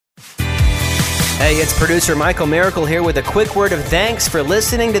Hey, it's producer Michael Miracle here with a quick word of thanks for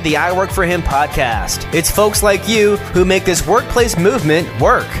listening to the I Work For Him podcast. It's folks like you who make this workplace movement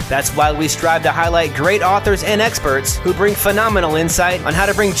work. That's why we strive to highlight great authors and experts who bring phenomenal insight on how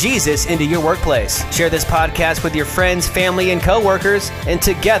to bring Jesus into your workplace. Share this podcast with your friends, family, and coworkers, and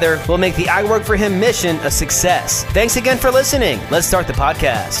together we'll make the I Work For Him mission a success. Thanks again for listening. Let's start the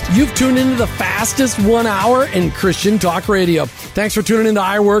podcast. You've tuned into the fastest 1 hour in Christian talk radio. Thanks for tuning into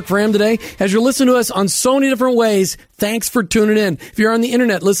I Work For Him today. As you're listening to us on so many different ways, thanks for tuning in. If you're on the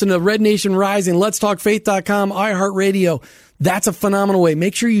internet, listen to Red Nation Rising, letstalkfaith.com, iHeartRadio. That's a phenomenal way.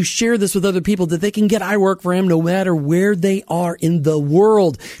 Make sure you share this with other people that they can get I Work For Him no matter where they are in the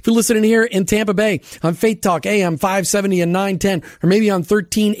world. If you're listening here in Tampa Bay on Faith Talk AM 570 and 910, or maybe on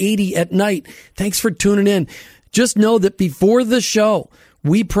 1380 at night, thanks for tuning in. Just know that before the show,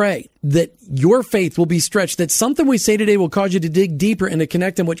 we pray that your faith will be stretched, that something we say today will cause you to dig deeper and to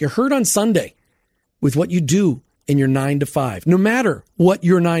connect on what you heard on Sunday with what you do in your 9 to 5, no matter what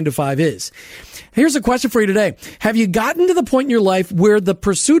your 9 to 5 is. Here's a question for you today. Have you gotten to the point in your life where the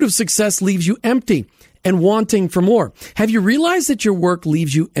pursuit of success leaves you empty and wanting for more? Have you realized that your work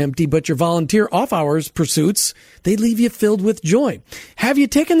leaves you empty, but your volunteer off-hours pursuits, they leave you filled with joy? Have you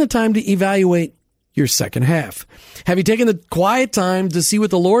taken the time to evaluate your second half? Have you taken the quiet time to see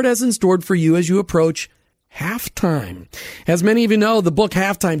what the Lord has in store for you as you approach halftime? As many of you know, the book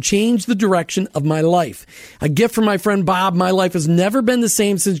Halftime changed the direction of my life. A gift from my friend Bob. My life has never been the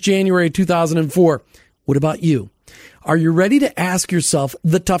same since January 2004. What about you? Are you ready to ask yourself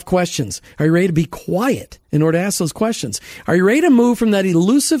the tough questions? Are you ready to be quiet in order to ask those questions? Are you ready to move from that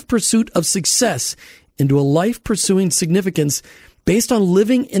elusive pursuit of success into a life pursuing significance based on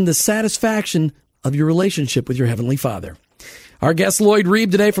living in the satisfaction of your relationship with your Heavenly Father? Our guest, Lloyd Reeb,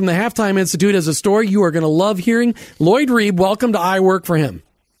 today from the Halftime Institute, has a story you are going to love hearing. Lloyd Reeb, welcome to I Work For Him.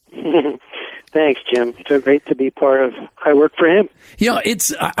 Thanks, Jim. It's so great to be part of I Work For Him. You know,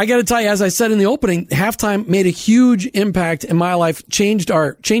 I got to tell you, as I said in the opening, Halftime made a huge impact in my life, changed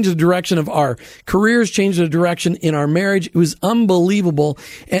the direction of our careers, changed the direction in our marriage. It was unbelievable.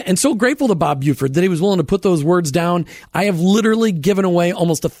 And so grateful to Bob Buford that he was willing to put those words down. I have literally given away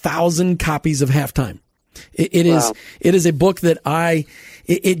almost 1,000 copies of Halftime. It is a book that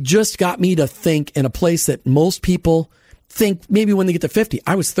it just got me to think in a place that most people think maybe when they get to 50.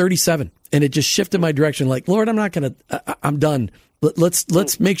 I was 37 and it just shifted my direction. Like, Lord, I'm done.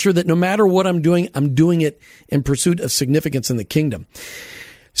 Let's make sure that no matter what I'm doing it in pursuit of significance in the kingdom.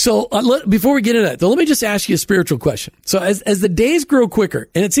 So before we get into that, though, let me just ask you a spiritual question. So as the days grow quicker,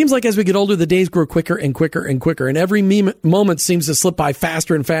 and it seems like as we get older, the days grow quicker and quicker and quicker, and every moment seems to slip by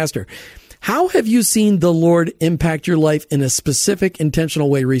faster and faster. How have you seen the Lord impact your life in a specific, intentional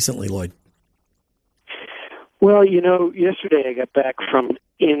way recently, Lloyd? Well, yesterday I got back from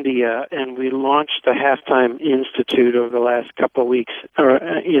India, and we launched the Halftime Institute over the last couple of weeks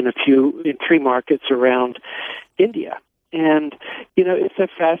in 3 markets around India. And, it's a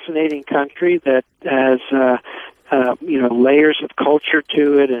fascinating country that has, layers of culture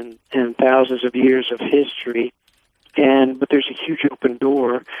to it and thousands of years of history. But there's a huge open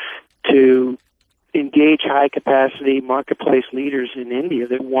door to engage high-capacity marketplace leaders in India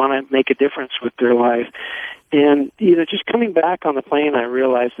that want to make a difference with their life. And, just coming back on the plane, I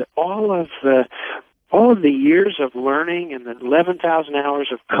realized that all of the years of learning and the 11,000 hours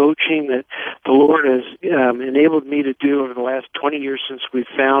of coaching that the Lord has enabled me to do over the last 20 years since we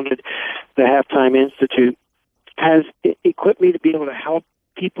founded the Halftime Institute has equipped me to be able to help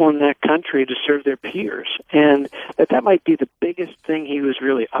people in that country to serve their peers, and that might be the biggest thing he was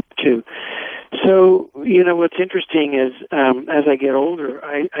really up to. So, what's interesting is as I get older,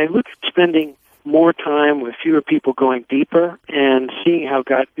 I look at spending more time with fewer people, going deeper and seeing how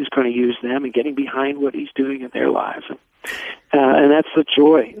God is going to use them and getting behind what He's doing in their lives. And that's the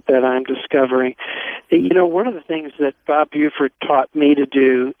joy that I'm discovering. One of the things that Bob Buford taught me to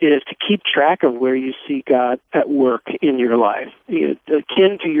do is to keep track of where you see God at work in your life,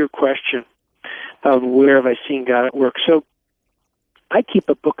 akin to your question of where have I seen God at work. So I keep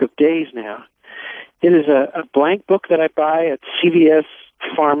a book of days now. It is a blank book that I buy at CVS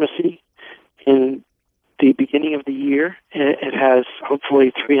Pharmacy in the beginning of the year. It has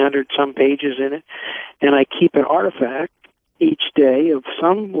hopefully 300-some pages in it, and I keep an artifact each day of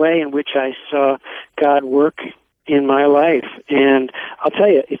some way in which I saw God work in my life. And I'll tell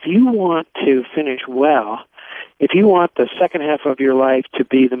you, if you want to finish well, if you want the second half of your life to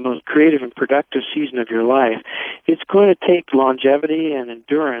be the most creative and productive season of your life, it's going to take longevity and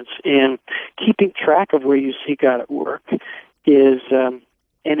endurance, and keeping track of where you see God at work is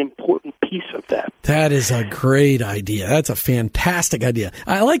an important piece of that. That is a great idea. That's a fantastic idea.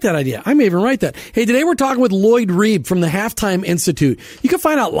 I like that idea. I may even write that. Hey, today we're talking with Lloyd Reeb from the Halftime Institute. You can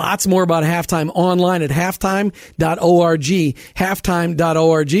find out lots more about Halftime online at halftime.org,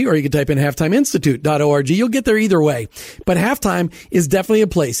 halftime.org, or you can type in halftimeinstitute.org. You'll get there either way. But Halftime is definitely a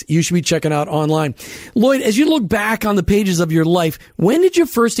place you should be checking out online. Lloyd, as you look back on the pages of your life, when did you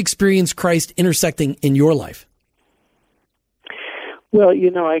first experience Christ intersecting in your life? Well,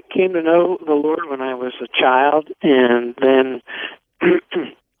 I came to know the Lord when I was a child, and then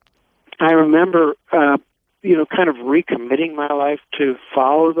I remember, kind of recommitting my life to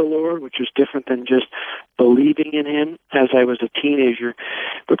follow the Lord, which was different than just believing in Him as I was a teenager.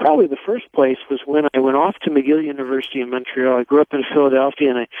 But probably the first place was when I went off to McGill University in Montreal. I grew up in Philadelphia,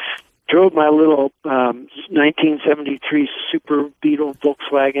 and I drove my little 1973 Super Beetle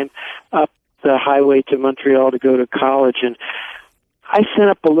Volkswagen up the highway to Montreal to go to college, and I sent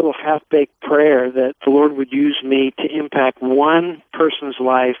up a little half-baked prayer that the Lord would use me to impact one person's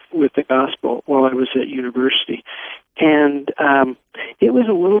life with the gospel while I was at university. And it was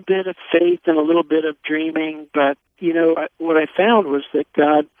a little bit of faith and a little bit of dreaming, but, what I found was that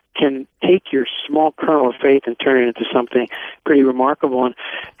God can take your small kernel of faith and turn it into something pretty remarkable. And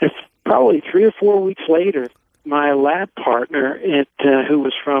probably 3 or 4 weeks later, my lab partner, who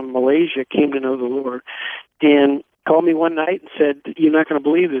was from Malaysia, came to know the Lord and called me one night and said, "You're not going to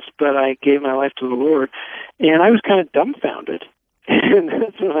believe this, but I gave my life to the Lord." And I was kind of dumbfounded. And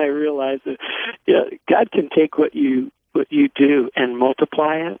that's when I realized that God can take what you do and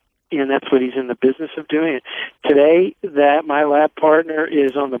multiply it, and that's what He's in the business of doing. Today, that my lab partner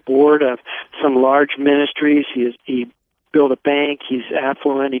is on the board of some large ministries. He built a bank. He's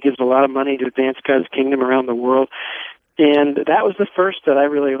affluent. He gives a lot of money to advance God's kingdom around the world. And that was the first that I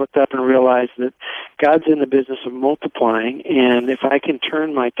really looked up and realized that God's in the business of multiplying, and if I can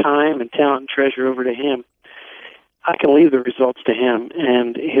turn my time and talent and treasure over to Him, I can leave the results to Him,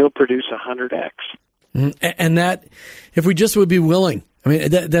 and He'll produce 100x. And that, if we just would be willing,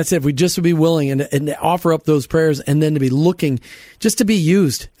 that's it. If we just would be willing and offer up those prayers, and then to be looking, just to be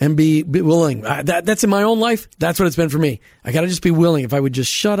used and be willing. That's in my own life. That's what it's been for me. I got to just be willing. If I would just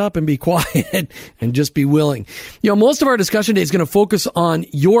shut up and be quiet and just be willing. Most of our discussion today is going to focus on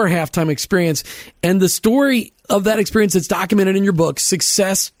your halftime experience and the story of that experience that's documented in your book, From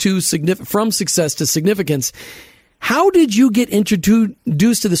Success to Significance. How did you get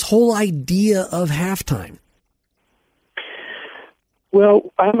introduced to this whole idea of halftime?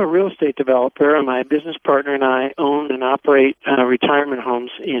 Well, I'm a real estate developer, and my business partner and I own and operate retirement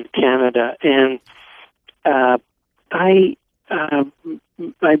homes in Canada. And I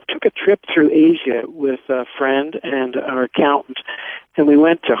took a trip through Asia with a friend and our accountant, and we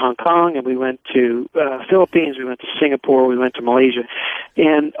went to Hong Kong, and we went to Philippines, we went to Singapore, we went to Malaysia.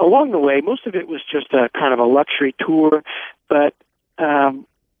 And along the way, most of it was just a kind of a luxury tour, but this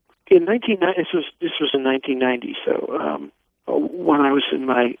was in 1990, so when I was in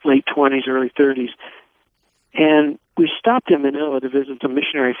my late 20s, early 30s. And we stopped in Manila to visit some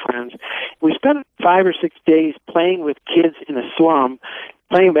missionary friends. We spent 5 or 6 days playing with kids in a slum,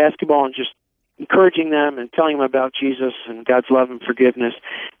 playing basketball and just encouraging them and telling them about Jesus and God's love and forgiveness.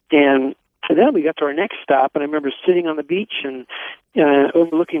 And then we got to our next stop, and I remember sitting on the beach and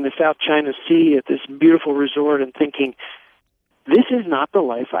overlooking the South China Sea at this beautiful resort and thinking, this is not the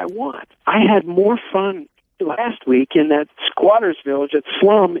life I want. I had more fun last week in that squatters village, that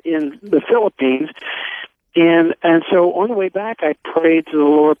slum in the Philippines. And so on the way back, I prayed to the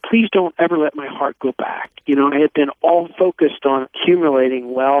Lord, please don't ever let my heart go back. I had been all focused on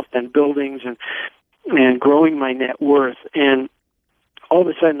accumulating wealth and buildings and growing my net worth. And all of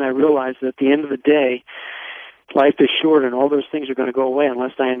a sudden I realized that at the end of the day, life is short, and all those things are going to go away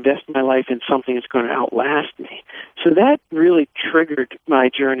unless I invest my life in something that's going to outlast me. So that really triggered my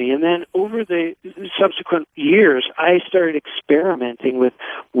journey. And then over the subsequent years, I started experimenting with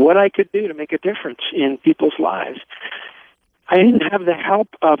what I could do to make a difference in people's lives. I didn't have the help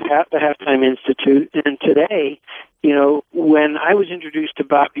of the Halftime Institute, and today, when I was introduced to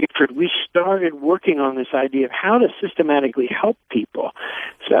Bob Buford, we started working on this idea of how to systematically help people.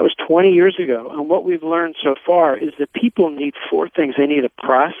 So that was 20 years ago, and what we've learned so far is that people need 4 things. They need a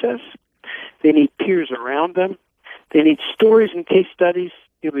process, they need peers around them, they need stories and case studies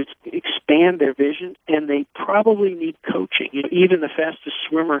to expand their vision, and they probably need coaching. Even the fastest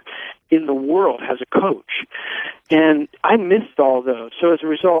swimmer in the world has a coach. And I missed all those. So as a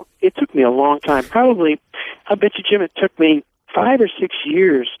result, it took me a long time. Probably, I bet you, Jim, it took me 5 or 6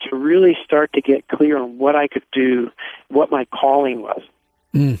 years to really start to get clear on what I could do, what my calling was.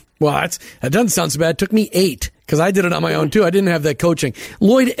 Well, that doesn't sound so bad. It took me 8 because I did it on my own too. I didn't have that coaching.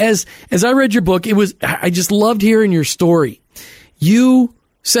 Lloyd, as I read your book, I just loved hearing your story. You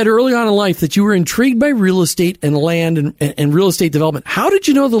said early on in life that you were intrigued by real estate and land and real estate development. How did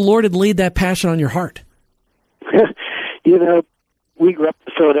you know the Lord had laid that passion on your heart? We grew up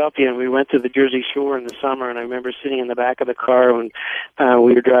in Philadelphia, and we went to the Jersey Shore in the summer, and I remember sitting in the back of the car when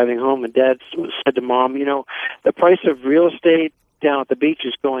we were driving home, and Dad said to Mom, the price of real estate down at the beach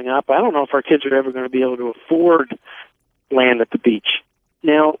is going up. I don't know if our kids are ever going to be able to afford land at the beach.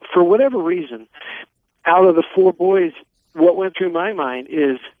 Now, for whatever reason, out of the 4 boys, what went through my mind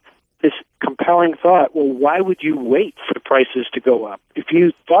is this compelling thought, well, why would you wait for the prices to go up? If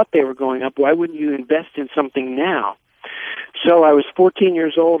you thought they were going up, why wouldn't you invest in something now? So I was 14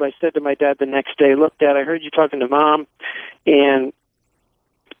 years old. I said to my dad the next day, look, Dad, I heard you talking to Mom, and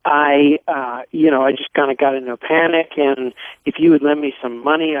I just kind of got into a panic, and if you would lend me some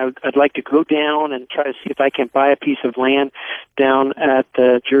money, I'd like to go down and try to see if I can buy a piece of land down at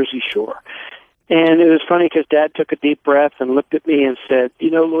the Jersey Shore. And it was funny because Dad took a deep breath and looked at me and said,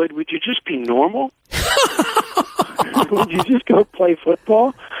 Lloyd, would you just be normal? Would you just go play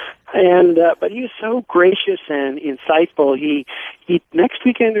football? And but he was so gracious and insightful. He next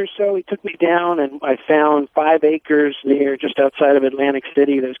weekend or so, he took me down, and I found 5 acres near just outside of Atlantic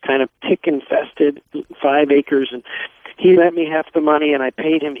City. There's kind of tick-infested 5 acres, and he lent me half the money, and I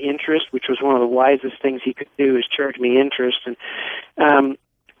paid him interest, which was one of the wisest things he could do, is charge me interest. And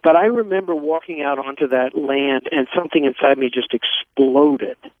but I remember walking out onto that land, and something inside me just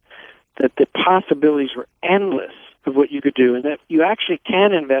exploded, that the possibilities were endless of what you could do, and that you actually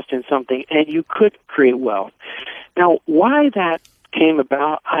can invest in something and you could create wealth. Now, why that came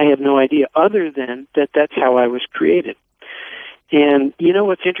about, I have no idea, other than that's how I was created. And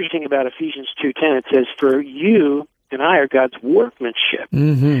what's interesting about Ephesians 2:10, it says, for you and I are God's workmanship,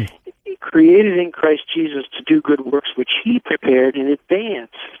 created in Christ Jesus to do good works which He prepared in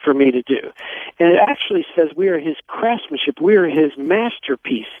advance for me to do. And it actually says we are His craftsmanship, we are His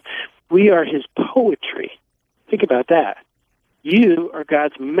masterpiece, we are His poetry. Think about that. You are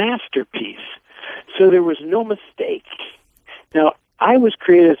God's masterpiece. So there was no mistake. Now, I was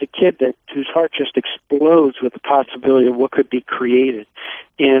created as a kid whose heart just explodes with the possibility of what could be created.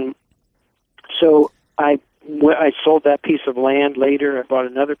 So I sold that piece of land later. I bought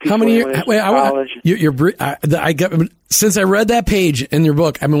another piece of land when I was in college. Since I read that page in your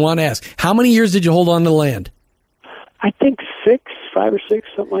book, I've been wanting to ask, how many years did you hold on to land? I think 5 or 6,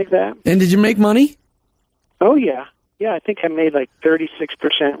 something like that. And did you make money? Oh, yeah. Yeah, I think I made like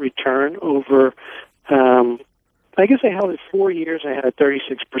 36% return over, I guess I held it 4 years. I had a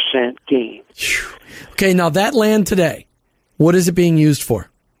 36% gain. Okay, now that land today, what is it being used for?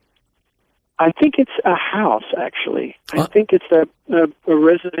 I think it's a house, actually. I think it's a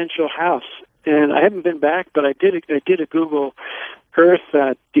residential house. And I haven't been back, but I did a Google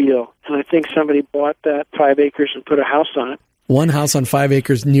Earth deal, and I think somebody bought that 5 acres and put a house on it. One house on 5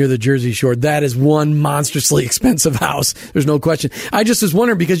 acres near the Jersey Shore. That is one monstrously expensive house. There's no question. I just was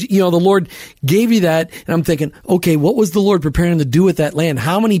wondering because, the Lord gave you that, and I'm thinking, okay, what was the Lord preparing to do with that land?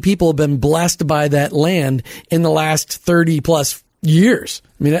 How many people have been blessed by that land in the last 30 plus years?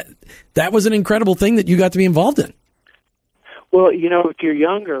 I mean, that was an incredible thing that you got to be involved in. Well, if you're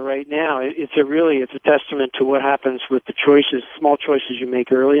younger right now, it's a testament to what happens with the small choices you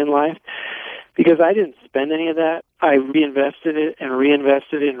make early in life. Because I didn't spend any of that. I reinvested it and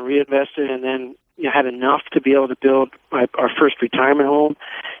reinvested it and reinvested, and then had enough to be able to build our first retirement home,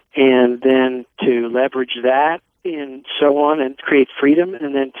 and then to leverage that and so on, and create freedom,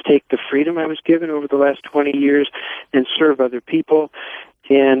 and then to take the freedom I was given over the last 20 years and serve other people.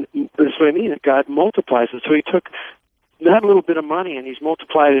 And that's what I mean, that God multiplies it. So He took that little bit of money, and He's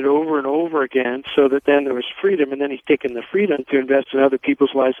multiplied it over and over again, so that then there was freedom, and then He's taken the freedom to invest in other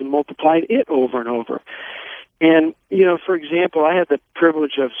people's lives and multiplied it over and over. And, for example, I had the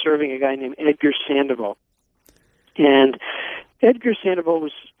privilege of serving a guy named Edgar Sandoval. And Edgar Sandoval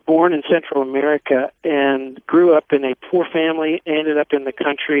was born in Central America and grew up in a poor family, ended up in the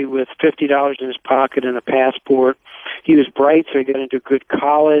country with $50 in his pocket and a passport. He was bright, so he got into a good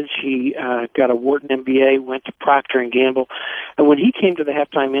college. He got a Wharton MBA, went to Procter & Gamble. And when he came to the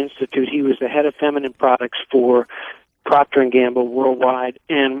Halftime Institute, he was the head of feminine products for Procter & Gamble worldwide.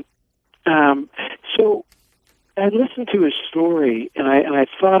 And so I listened to his story, and I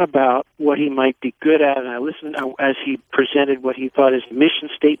thought about what he might be good at, and I listened as he presented what he thought his mission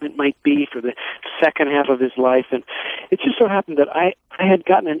statement might be for the second half of his life. And it just so happened that I had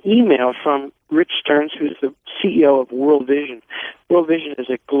gotten an email from Rich Stearns, who's the CEO of World Vision. World Vision is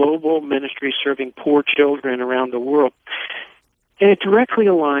a global ministry serving poor children around the world. And it directly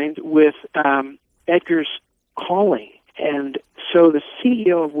aligned with Edgar's calling. And so the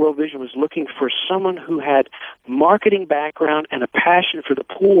CEO of World Vision was looking for someone who had marketing background and a passion for the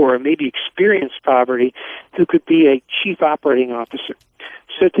poor, and maybe experienced poverty, who could be a chief operating officer.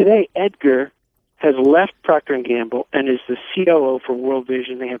 So today, Edgar has left Procter & Gamble and is the COO for World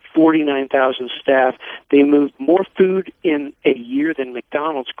Vision. They have 49,000 staff. They moved more food in a year than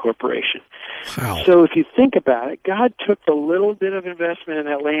McDonald's Corporation. Wow. So if you think about it, God took the little bit of investment in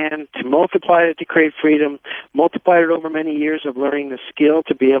that land to multiply it to create freedom, multiplied it over many years of learning the skill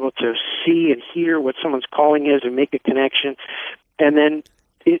to be able to see and hear what someone's calling is and make a connection. And then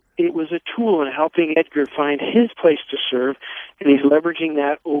it was a tool in helping Edgar find his place to serve, and he's leveraging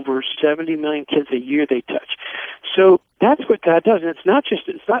that over 70 million kids a year they touch. So that's what God does. And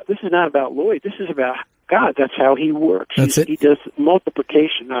this is not about Lloyd. This is about God. That's how he works. That's it. He does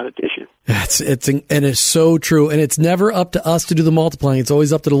multiplication, not addition. And it's so true. And it's never up to us to do the multiplying. It's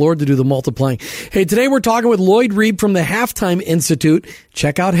always up to the Lord to do the multiplying. Hey, today we're talking with Lloyd Reeb from the Halftime Institute.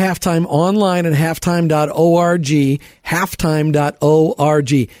 Check out Halftime online at halftime.org,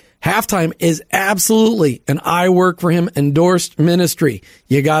 halftime.org. Halftime is absolutely an I Work for Him endorsed ministry.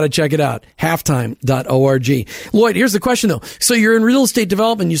 You got to check it out. Halftime.org. Lloyd, here's the question though. So you're in real estate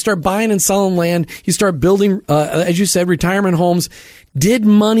development. You start buying and selling land. You start building, as you said, retirement homes.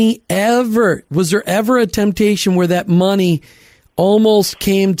 Was there ever a temptation where that money almost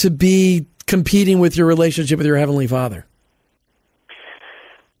came to be competing with your relationship with your Heavenly Father?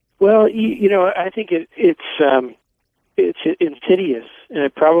 Well, I think it's insidious, and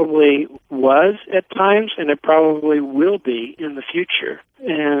it probably was at times, and it probably will be in the future.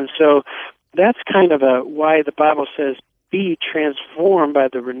 And so that's kind of why the Bible says, be transformed by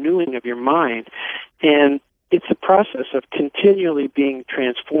the renewing of your mind. And it's a process of continually being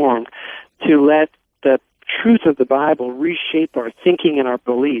transformed to let the truth of the Bible reshape our thinking and our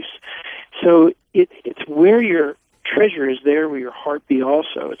beliefs. So it's where your treasure is, there will your heart be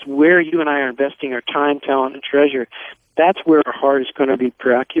also. It's where you and I are investing our time, talent, and treasure. That's where our heart is going to be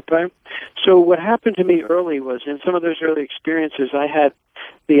preoccupied. So what happened to me early was, in some of those early experiences, I had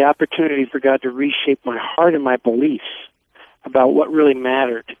the opportunity for God to reshape my heart and my beliefs about what really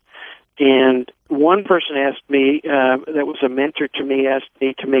mattered. And one person asked me, that was a mentor to me, asked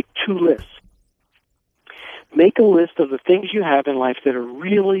me to make 2 lists. Make a list of the things you have in life that are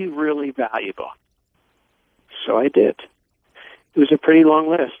really, really valuable. So I did. It was a pretty long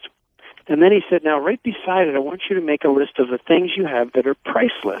list. And then he said, now right beside it, I want you to make a list of the things you have that are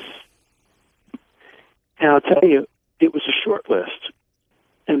priceless. And I'll tell you, it was a short list.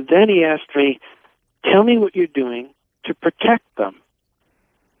 And then he asked me, tell me what you're doing to protect them.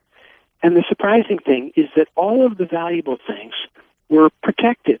 And the surprising thing is that all of the valuable things were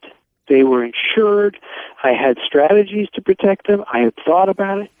protected. They were insured. I had strategies to protect them. I had thought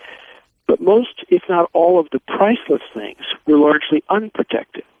about it. But most, if not all, of the priceless things were largely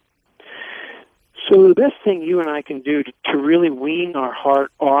unprotected. So the best thing you and I can do to really wean our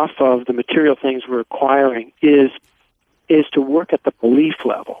heart off of the material things we're acquiring is to work at the belief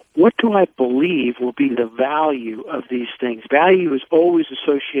level. What do I believe will be the value of these things? Value is always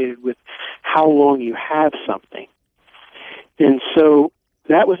associated with how long you have something. And so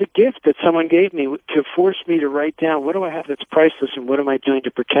that was a gift that someone gave me to force me to write down, what do I have that's priceless and what am I doing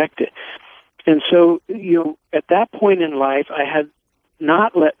to protect it? And so, at that point in life, I had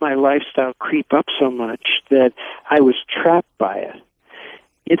not let my lifestyle creep up so much that I was trapped by it.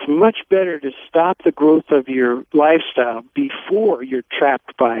 It's much better to stop the growth of your lifestyle before you're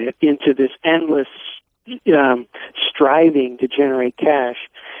trapped by it into this endless striving to generate cash,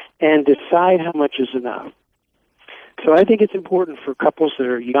 and decide how much is enough. So I think it's important for couples that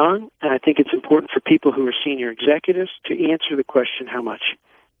are young, and I think it's important for people who are senior executives to answer the question, how much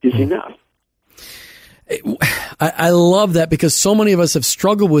is enough? I love that, because so many of us have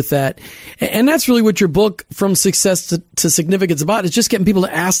struggled with that. And that's really what your book, From Success to Significance, is about, is just getting people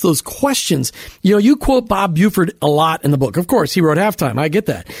to ask those questions. You quote Bob Buford a lot in the book. Of course, he wrote Halftime. I get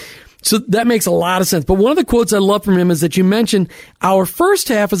that. So that makes a lot of sense. But one of the quotes I love from him is that you mentioned our first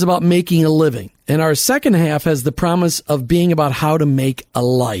half is about making a living, and our second half has the promise of being about how to make a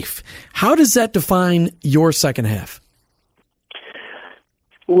life. How does that define your second half?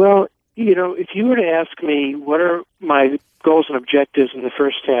 Well, if you were to ask me what are my goals and objectives in the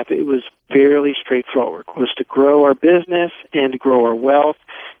first half, it was fairly straightforward. It was to grow our business and to grow our wealth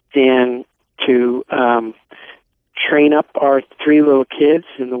and to train up our 3 little kids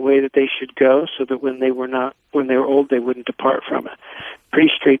in the way that they should go, so that when they were old, they wouldn't depart from it.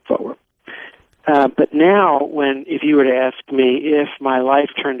 Pretty straightforward. But now, if you were to ask me if my life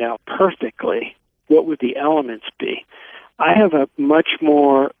turned out perfectly, what would the elements be? I have a much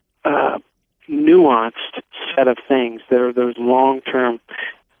more nuanced set of things that are those long-term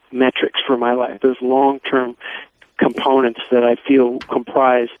metrics for my life, those long-term components that I feel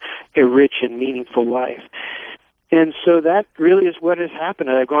comprise a rich and meaningful life. And so that really is what has happened.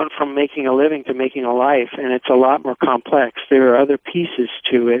 I've gone from making a living to making a life, and it's a lot more complex. There are other pieces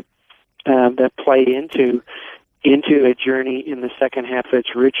to it that play into a journey in the second half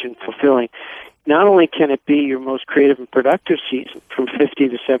that's rich and fulfilling. Not only can it be your most creative and productive season from 50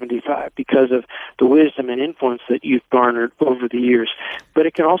 to 75 because of the wisdom and influence that you've garnered over the years, but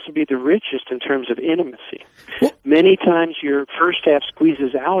it can also be the richest in terms of intimacy. Many times your first half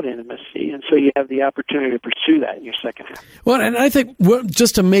squeezes out intimacy, and so you have the opportunity to pursue that in your second half. Well, and I think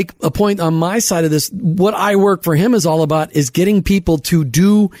just to make a point on my side of this, what I Work for Him is all about is getting people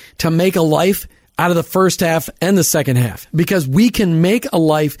to make a life out of the first half and the second half, because we can make a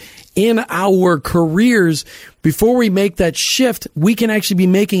life in our careers. Before we make that shift, we can actually be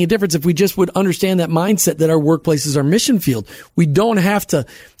making a difference if we just would understand that mindset that our workplace is our mission field. We don't have to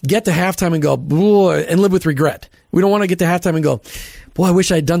get to halftime and go, boy, and live with regret. We don't want to get to halftime and go, boy, I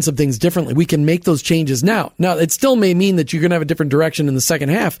wish I had done some things differently. We can make those changes now. Now, it still may mean that you're going to have a different direction in the second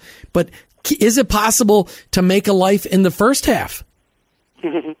half, but is it possible to make a life in the first half?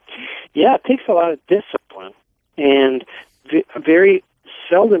 Yeah, it takes a lot of discipline, and very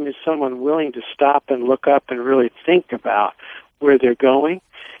seldom is someone willing to stop and look up and really think about where they're going.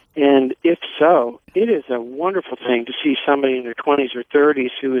 And if so, it is a wonderful thing to see somebody in their 20s or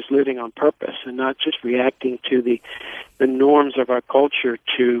 30s who is living on purpose and not just reacting to the norms of our culture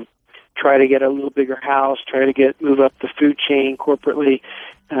to try to get a little bigger house, try to move up the food chain corporately,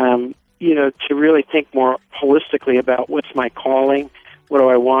 to really think more holistically about what's my calling. What do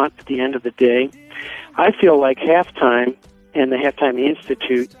I want at the end of the day? I feel like Halftime and the Halftime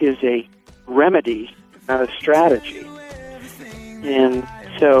Institute is a remedy, not a strategy. And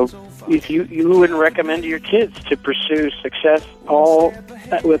so if you wouldn't recommend to your kids to pursue success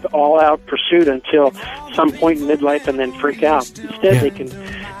with all-out pursuit until some point in midlife and then freak out. Instead, they can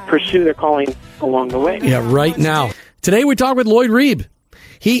pursue their calling along the way. Yeah, right now. Today we talk with Lloyd Reeb.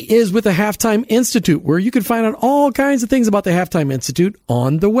 He is with the Halftime Institute, where you can find out all kinds of things about the Halftime Institute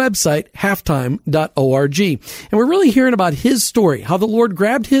on the website, halftime.org. And we're really hearing about his story, how the Lord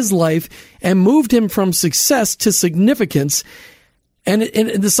grabbed his life and moved him from success to significance. And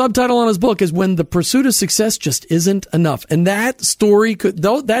the subtitle on his book is When the Pursuit of Success Just Isn't Enough. And that story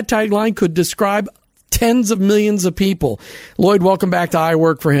that tagline could describe tens of millions of people. Lloyd, welcome back to I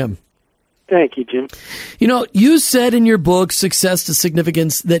Work for Him. Thank you, Jim. You said in your book, Success to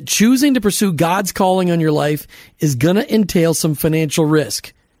Significance, that choosing to pursue God's calling on your life is going to entail some financial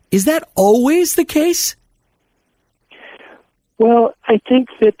risk. Is that always the case? Well, I think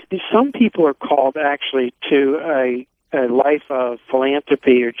that some people are called actually to a life of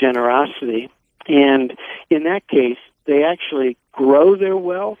philanthropy or generosity. And in that case, they actually grow their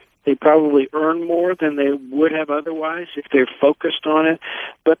wealth. They probably earn more than they would have otherwise if they're focused on it.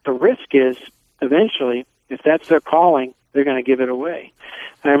 But the risk is, eventually, if that's their calling, they're going to give it away.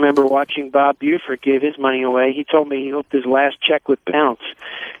 I remember watching Bob Buford give his money away. He told me he hoped his last check would bounce.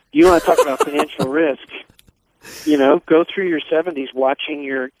 You want to talk about financial risk. Go through your 70s watching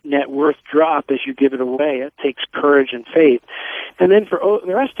your net worth drop as you give it away. It takes courage and faith. And then for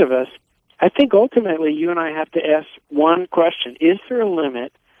the rest of us, I think ultimately you and I have to ask one question. Is there a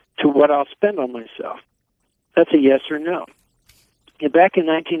limit to what I'll spend on myself? That's a yes or no. And back in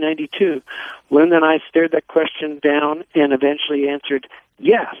 1992, Linda and I stared that question down and eventually answered,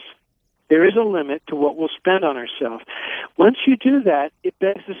 yes, there is a limit to what we'll spend on ourselves. Once you do that, it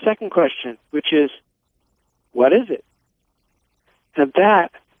begs the second question, which is, what is it? And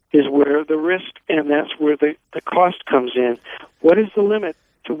that is where the risk and that's where the cost comes in. What is the limit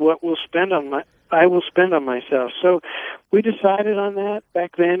to what I will spend on myself? So we decided on that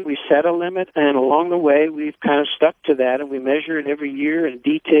back then. We set a limit, and along the way, we've kind of stuck to that, and we measure it every year in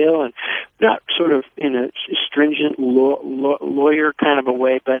detail, and not sort of in a stringent lawyer kind of a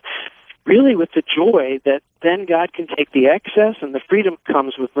way, but really with the joy that then God can take the excess, and the freedom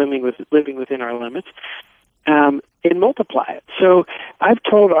comes with living within our limits, and multiply it. So I've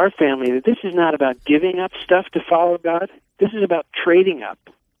told our family that this is not about giving up stuff to follow God. This is about trading up.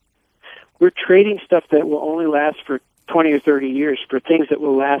 We're trading stuff that will only last for 20 or 30 years for things that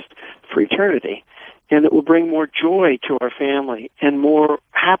will last for eternity and that will bring more joy to our family and more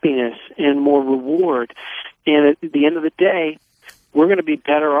happiness and more reward. And at the end of the day, we're going to be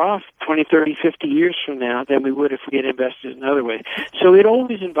better off 20, 30, 50 years from now than we would if we had invested in other ways. So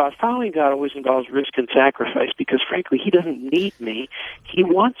following God always involves risk and sacrifice because, frankly, He doesn't need me. He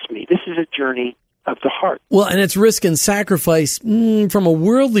wants me. This is a journey of the heart. Well, and it's risk and sacrifice from a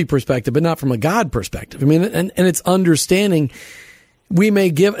worldly perspective, but not from a God perspective. I mean, and it's understanding we may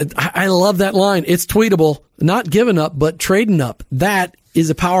give. I love that line. It's tweetable, not giving up, but trading up. That is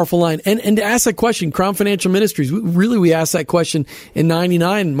a powerful line. And to ask that question, Crown Financial Ministries, we asked that question in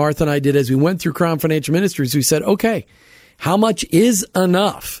 99. Martha and I did as we went through Crown Financial Ministries. We said, okay, how much is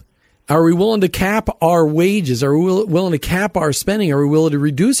enough? Are we willing to cap our wages? Are we willing to cap our spending? Are we willing to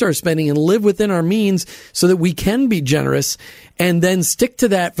reduce our spending and live within our means so that we can be generous and then stick to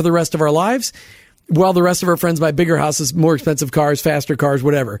that for the rest of our lives? While the rest of our friends buy bigger houses, more expensive cars, faster cars,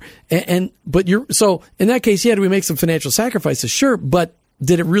 whatever. So in that case, yeah, do we make some financial sacrifices? Sure. But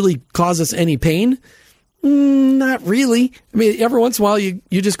did it really cause us any pain? Not really. I mean, every once in a while, you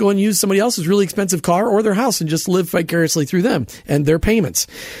just go and use somebody else's really expensive car or their house and just live vicariously through them and their payments.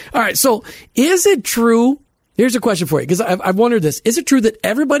 All right. So is it true? Here's a question for you, because I've wondered this. Is it true that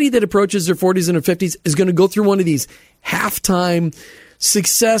everybody that approaches their 40s and their 50s is going to go through one of these halftime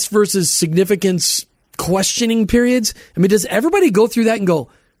success versus significance questioning periods? I mean, does everybody go through that and go,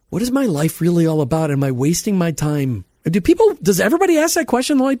 what is my life really all about? Am I wasting my time? Does everybody ask that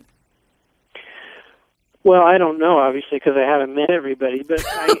question, Lloyd? Well, I don't know, obviously, because I haven't met everybody. But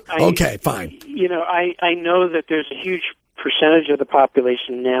okay, fine. I know that there's a huge percentage of the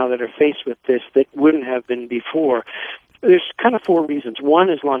population now that are faced with this that wouldn't have been before. There's kind of four reasons.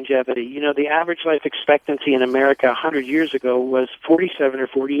 One is longevity. The average life expectancy in America 100 years ago was 47 or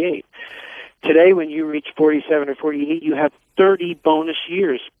 48. Today, when you reach 47 or 48, you have 30 bonus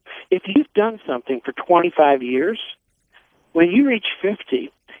years. If you've done something for 25 years, when you reach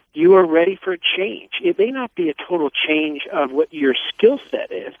 50, you are ready for a change. It may not be a total change of what your skill set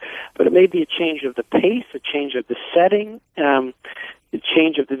is, but it may be a change of the pace, a change of the setting, the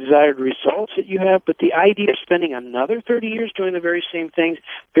change of the desired results that you have. But the idea of spending another 30 years doing the very same things,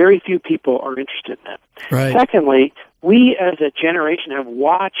 very few people are interested in that. Right. Secondly, we as a generation have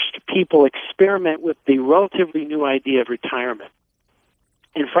watched people experiment with the relatively new idea of retirement.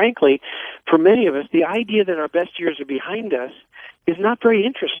 And frankly, for many of us, the idea that our best years are behind us is not very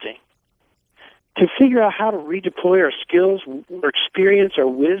interesting. To figure out how to redeploy our skills, our experience, our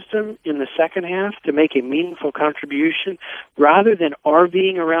wisdom in the second half to make a meaningful contribution, rather than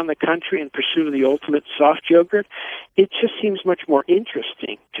RVing around the country in pursuit of the ultimate soft yogurt, it just seems much more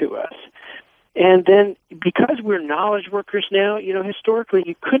interesting to us. And then because we're knowledge workers now, historically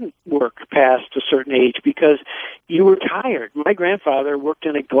you couldn't work past a certain age because you were tired. My grandfather worked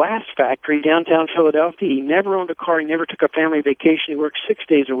in a glass factory downtown Philadelphia. He never owned a car. He never took a family vacation. He worked 6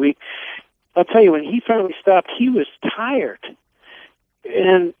 days a week. I'll tell you, when he finally stopped, he was tired.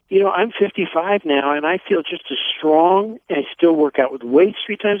 And, I'm 55 now, and I feel just as strong. I still work out with weights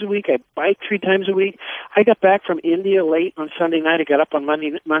 3 times a week. I bike 3 times a week. I got back from India late on Sunday night. I got up on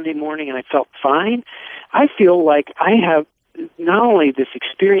Monday morning, and I felt fine. I feel like I have not only this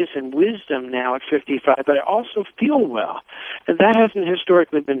experience and wisdom now at 55, but I also feel well. And that hasn't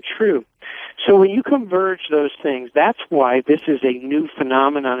historically been true. So when you converge those things, that's why this is a new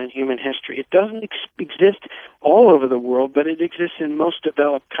phenomenon in human history. It doesn't exist all over the world, but it exists in most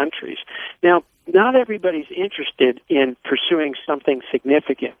developed countries. Now, not everybody's interested in pursuing something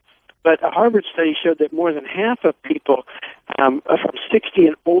significant. But a Harvard study showed that more than half of people from 60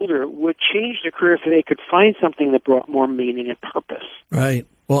 and older would change their career if they could find something that brought more meaning and purpose. Right.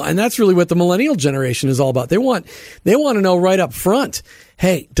 Well, and that's really what the millennial generation is all about. They want to know right up front,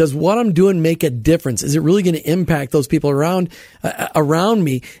 hey, does what I'm doing make a difference? Is it really going to impact those people around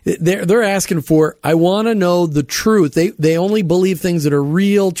me? They're asking for, I want to know the truth. They only believe things that are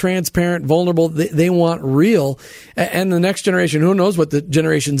real, transparent, vulnerable. They want real. And the next generation, who knows what the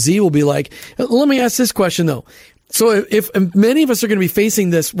Generation Z will be like. Let me ask this question, though. So if many of us are going to be facing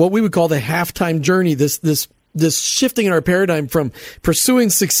this, what we would call the halftime journey, this shifting in our paradigm from pursuing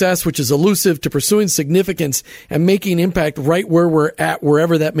success, which is elusive, to pursuing significance and making impact right where we're at,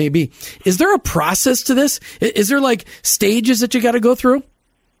 wherever that may be. Is there a process to this? Is there like stages that you got to go through?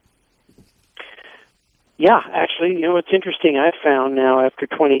 Yeah, actually, what's interesting I've found now after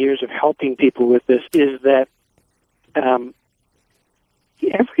 20 years of helping people with this is that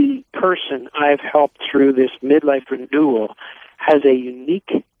every person I've helped through this midlife renewal has a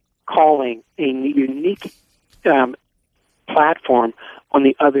unique calling, a unique platform on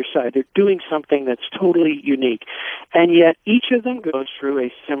the other side. They're doing something that's totally unique. And yet each of them goes through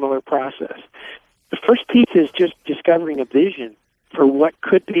a similar process. The first piece is just discovering a vision for what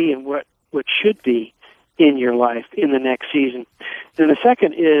could be and what should be in your life in the next season. Then the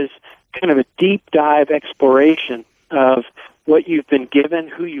second is kind of a deep dive exploration of what you've been given,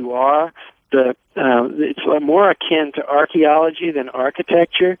 who you are. It's more akin to archaeology than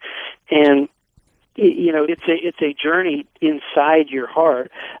architecture. And it's a journey inside your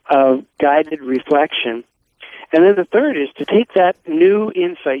heart of guided reflection. And then the third is to take that new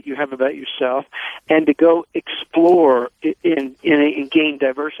insight you have about yourself and to go explore and gain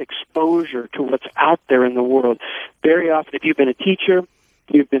diverse exposure to what's out there in the world. Very often, if you've been a teacher,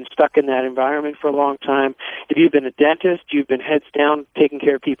 you've been stuck in that environment for a long time. If you've been a dentist, you've been heads down, taking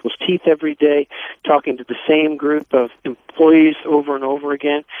care of people's teeth every day, talking to the same group of employees over and over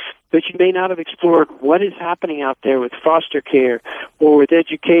again. But you may not have explored what is happening out there with foster care or with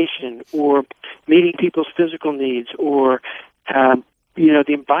education or meeting people's physical needs or,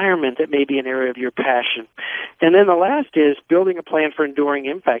 the environment that may be an area of your passion. And then the last is building a plan for enduring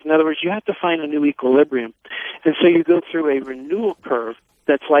impact. In other words, you have to find a new equilibrium. And so you go through a renewal curve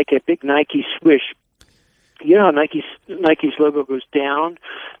that's like a big Nike swish. You know how Nike's logo goes down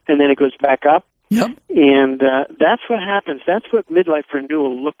and then it goes back up? Yep. And that's what happens. That's what midlife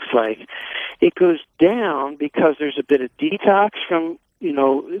renewal looks like. It goes down because there's a bit of detox from,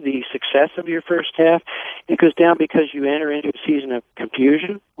 the success of your first half. It goes down because you enter into a season of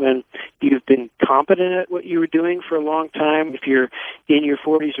confusion when you've been competent at what you were doing for a long time, if you're in your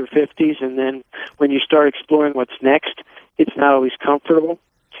 40s or 50s, and then when you start exploring what's next, it's not always comfortable.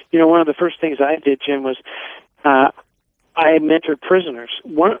 One of the first things I did, Jim, was I mentored prisoners.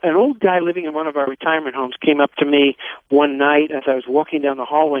 An old guy living in one of our retirement homes came up to me one night as I was walking down the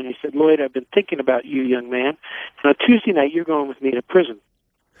hallway, and he said, "Lloyd, I've been thinking about you, young man. And on Tuesday night, you're going with me to prison."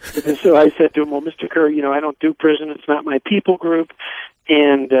 And so I said to him, "Well, Mr. Kerr, I don't do prison. It's not my people group."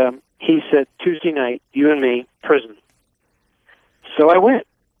 And he said, "Tuesday night, you and me, prison." So I went,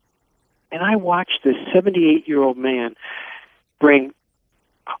 and I watched this 78-year-old man bring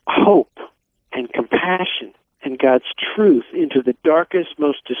hope and compassion and God's truth into the darkest,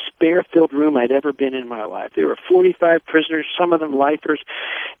 most despair-filled room I'd ever been in my life. There were 45 prisoners, some of them lifers,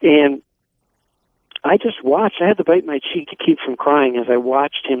 and I just watched. I had to bite my cheek to keep from crying as I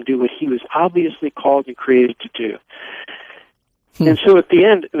watched him do what he was obviously called and created to do. And so at the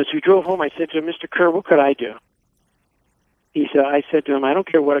end, as we drove home, I said to him, "Mr. Kerr, what could I do?" I said to him, "I don't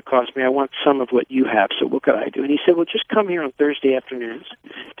care what it costs me. I want some of what you have, so what could I do?" And he said, "Well, just come here on Thursday afternoons,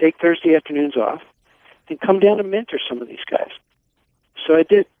 take Thursday afternoons off, and come down and mentor some of these guys." So I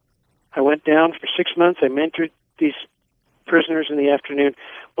did. I went down for 6 months. I mentored these prisoners in the afternoon.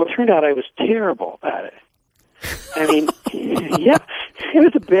 Well, it turned out I was terrible at it. I mean, yeah, it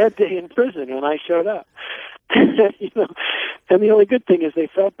was a bad day in prison when I showed up. And the only good thing is they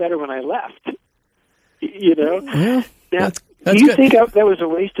felt better when I left. Yeah, Now, that's do you good. think that was a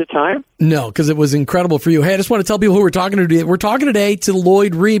waste of time? No, because it was incredible for you. Hey, I just want to tell people who we're talking to today. We're talking today to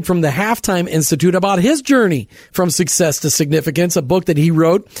Lloyd Reed from the Halftime Institute about his journey from success to significance, a book that he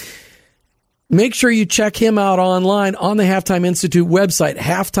wrote. Make sure you check him out online on the Halftime Institute website,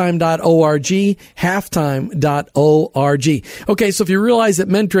 halftime.org, halftime.org. Okay, so if you realize that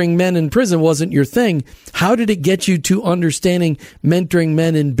mentoring men in prison wasn't your thing, how did it get you to understanding mentoring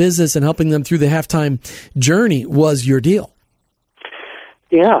men in business and helping them through the halftime journey was your deal?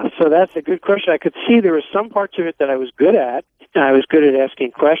 Yeah, so that's a good question. I could see there were some parts of it that I was good at. I was good at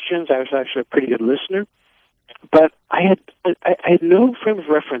asking questions. I was actually a pretty good listener. But I had no frame of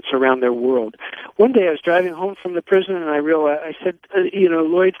reference around their world. One day I was driving home from the prison, and I said,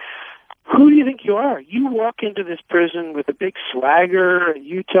 "Lloyd, who do you think you are? You walk into this prison with a big swagger, and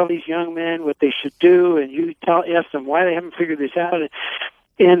you tell these young men what they should do, and you ask them why they haven't figured this out.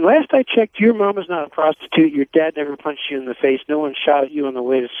 And last I checked, your mom is not a prostitute. Your dad never punched you in the face. No one shot at you on the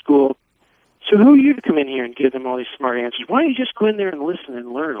way to school. So who are you to come in here and give them all these smart answers? Why don't you just go in there and listen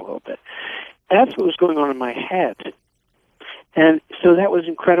and learn a little bit?" That's what was going on in my head. And so that was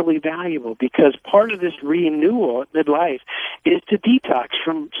incredibly valuable because part of this renewal at midlife is to detox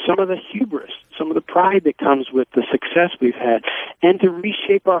from some of the hubris, some of the pride that comes with the success we've had, and to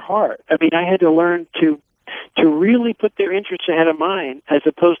reshape our heart. I mean, I had to learn to really put their interests ahead of mine as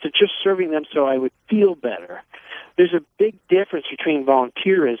opposed to just serving them so I would feel better. There's a big difference between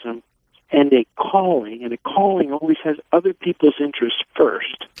volunteerism and a calling, and a calling always has other people's interests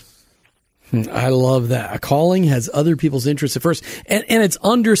first. I love that. A calling has other people's interests at first. And it's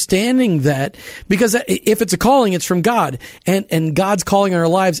understanding that, because if it's a calling, it's from God. And God's calling on our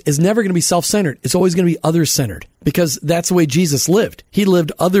lives is never going to be self-centered. It's always going to be others-centered, because that's the way Jesus lived. He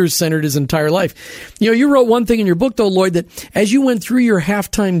lived others-centered his entire life. You wrote one thing in your book, though, Lloyd, that as you went through your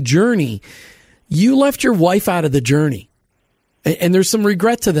halftime journey, you left your wife out of the journey. And there's some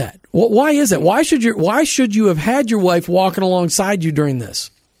regret to that. Why is that? Why should you have had your wife walking alongside you during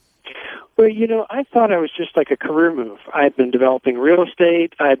this? Well, I thought I was just like a career move. I'd been developing real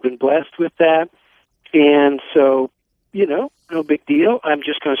estate. I'd been blessed with that. And so no big deal. I'm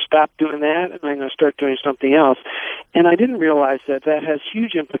just going to stop doing that, and I'm going to start doing something else. And I didn't realize that has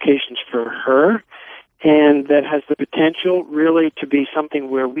huge implications for her, and that has the potential really to be something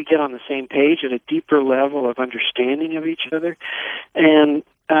where we get on the same page at a deeper level of understanding of each other, and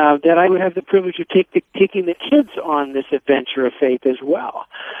that I would have the privilege of taking the kids on this adventure of faith as well.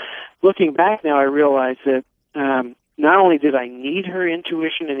 Looking back now, I realize that not only did I need her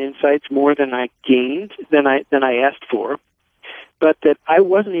intuition and insights more than I gained, than I asked for, but that I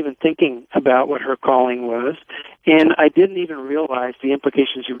wasn't even thinking about what her calling was, and I didn't even realize the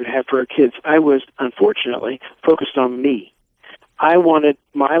implications it would have for our kids. I was, unfortunately, focused on me. I wanted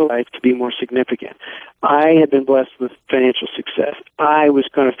my life to be more significant. I had been blessed with financial success. I was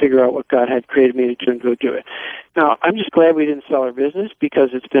going to figure out what God had created me to do and go do it. Now, I'm just glad we didn't sell our business because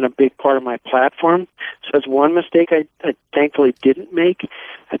it's been a big part of my platform. So that's one mistake I thankfully didn't make.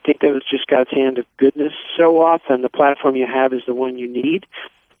 I think that was just God's hand of goodness. So often the platform you have is the one you need.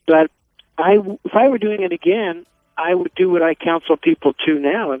 But if I were doing it again, I would do what I counsel people to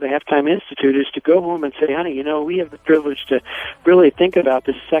now at the Halftime Institute, is to go home and say, honey, we have the privilege to really think about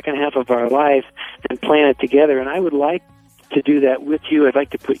the second half of our life and plan it together. And I would like to do that with you. I'd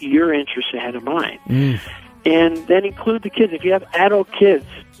like to put your interests ahead of mine. And then include the kids. If you have adult kids,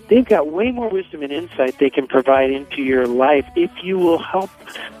 they've got way more wisdom and insight they can provide into your life if you will help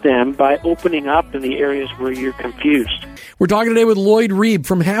them by opening up in the areas where you're confused. We're talking today with Lloyd Reeb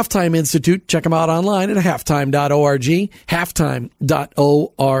from Halftime Institute. Check him out online at halftime.org,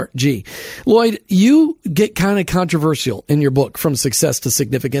 halftime.org. Lloyd, you get kind of controversial in your book, From Success to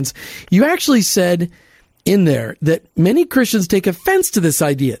Significance. You actually said in there that many Christians take offense to this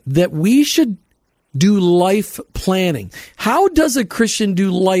idea that we should do life planning. How does a Christian do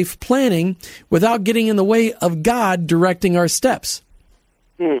life planning without getting in the way of God directing our steps?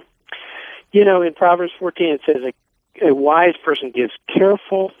 In Proverbs 14 it says, a wise person gives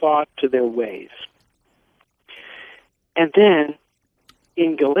careful thought to their ways. And then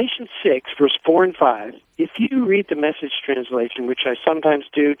in Galatians 6, verse 4 and 5, if you read the Message translation, which I sometimes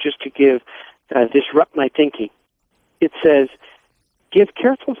do just to disrupt my thinking, it says, give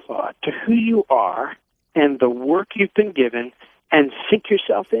careful thought to who you are and the work you've been given, and sink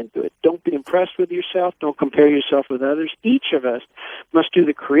yourself into it. Don't be impressed with yourself. Don't compare yourself with others. Each of us must do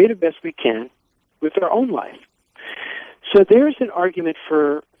the creative best we can with our own life. So there's an argument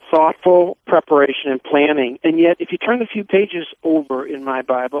for thoughtful preparation and planning, and yet if you turn a few pages over in my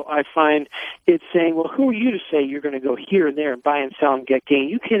Bible, I find it's saying, well, who are you to say you're going to go here and there and buy and sell and get gain?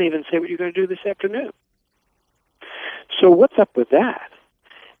 You can't even say what you're going to do this afternoon. So what's up with that?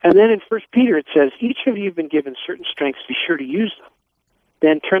 And then in 1 Peter it says, each of you have been given certain strengths, be sure to use them.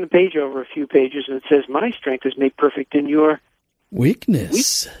 Then turn the page over a few pages and it says, my strength is made perfect in your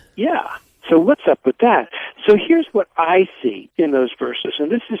weakness. Yeah. So what's up with that? So here's what I see in those verses,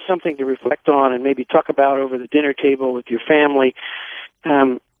 and this is something to reflect on and maybe talk about over the dinner table with your family.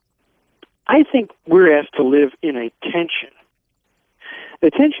 I think we're asked to live in a tension.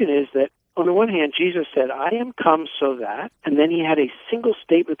 The tension is that, on the one hand, Jesus said, I am come so that, and then he had a single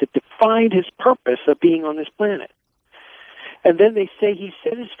statement that defined his purpose of being on this planet. And then they say he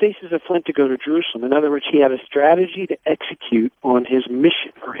set his face as a flint to go to Jerusalem. In other words, he had a strategy to execute on his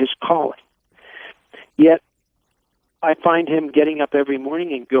mission or his calling. Yet, I find him getting up every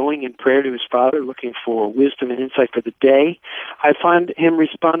morning and going in prayer to his Father, looking for wisdom and insight for the day. I find him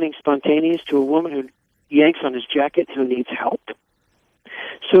responding spontaneous to a woman who yanks on his jacket who needs help.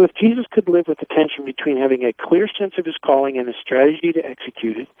 So if Jesus could live with the tension between having a clear sense of his calling and a strategy to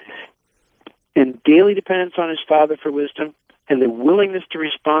execute it, and daily dependence on his Father for wisdom, and the willingness to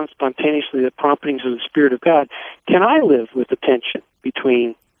respond spontaneously to the promptings of the Spirit of God, can I live with the tension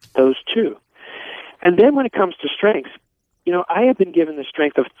between those two? And then when it comes to strengths, I have been given the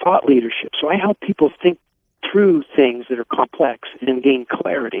strength of thought leadership, so I help people think through things that are complex and gain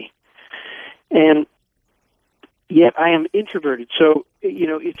clarity. And yet I am introverted. So,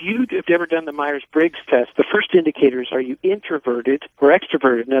 if you have ever done the Myers-Briggs test, the first indicators, are you introverted or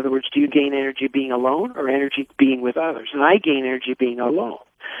extroverted? In other words, do you gain energy being alone or energy being with others? And I gain energy being alone.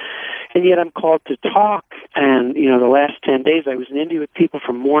 And yet I'm called to talk. And, the last 10 days I was in India with people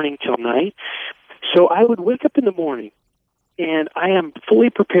from morning till night. So I would wake up in the morning, and I am fully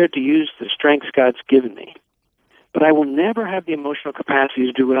prepared to use the strengths God's given me. But I will never have the emotional capacity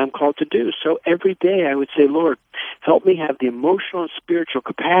to do what I'm called to do. So every day I would say, Lord, help me have the emotional and spiritual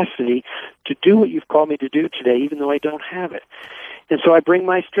capacity to do what you've called me to do today, even though I don't have it. And so I bring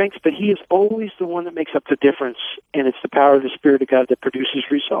my strengths, but he is always the one that makes up the difference, and it's the power of the Spirit of God that produces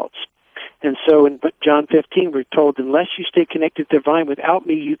results. And so in John 15, we're told, unless you stay connected to the vine, without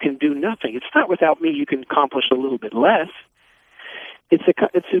me, you can do nothing. It's not without me, you can accomplish a little bit less. It's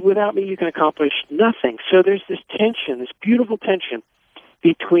without me, you can accomplish nothing. So there's this tension, this beautiful tension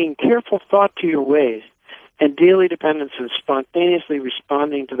between careful thought to your ways and daily dependence and spontaneously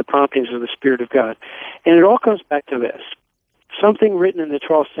responding to the promptings of the Spirit of God. And it all comes back to this, something written in the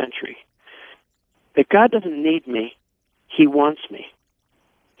 12th century, that God doesn't need me, He wants me.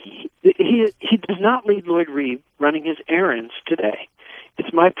 He does not lead Lloyd Reed running his errands today.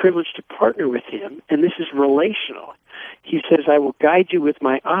 It's my privilege to partner with him, and this is relational. He says, I will guide you with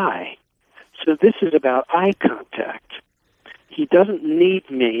my eye. So this is about eye contact. He doesn't need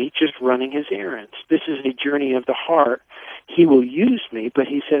me just running his errands. This is a journey of the heart. He will use me, but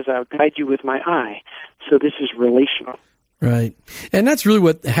he says, I'll guide you with my eye. So this is relational. Right. And that's really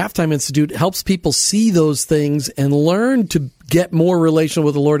what the Halftime Institute helps people see those things and learn to get more relational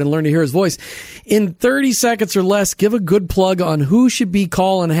with the Lord and learn to hear His voice. In 30 seconds or less, give a good plug on who should be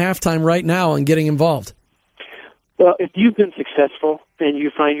calling Halftime right now and getting involved. Well, if you've been successful and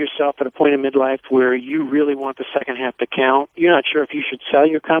you find yourself at a point in midlife where you really want the second half to count, you're not sure if you should sell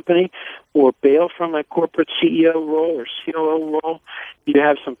your company or bail from a corporate CEO role or COO role, you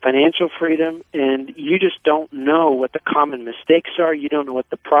have some financial freedom, and you just don't know what the common mistakes are, you don't know what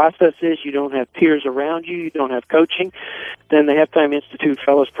the process is, you don't have peers around you, you don't have coaching, then the Halftime Institute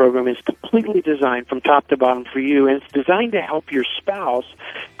Fellows Program is completely designed from top to bottom for you, and it's designed to help your spouse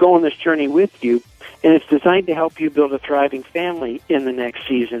go on this journey with you, and it's designed to help you build a thriving family in the next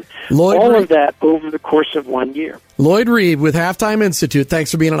season. All of that over the course of 1 year. Lloyd Reed with Halftime Institute.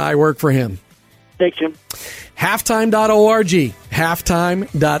 Thanks for being on I Work for Him. Thanks, Jim. Halftime.org.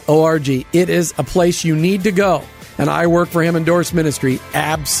 Halftime.org. It is a place you need to go. And I Work for Him endorsed ministry.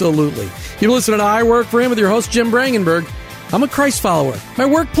 Absolutely. You're listening to I Work for Him with your host, Jim Brangenberg. I'm a Christ follower. My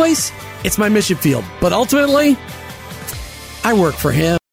workplace, it's my mission field. But ultimately, I work for Him.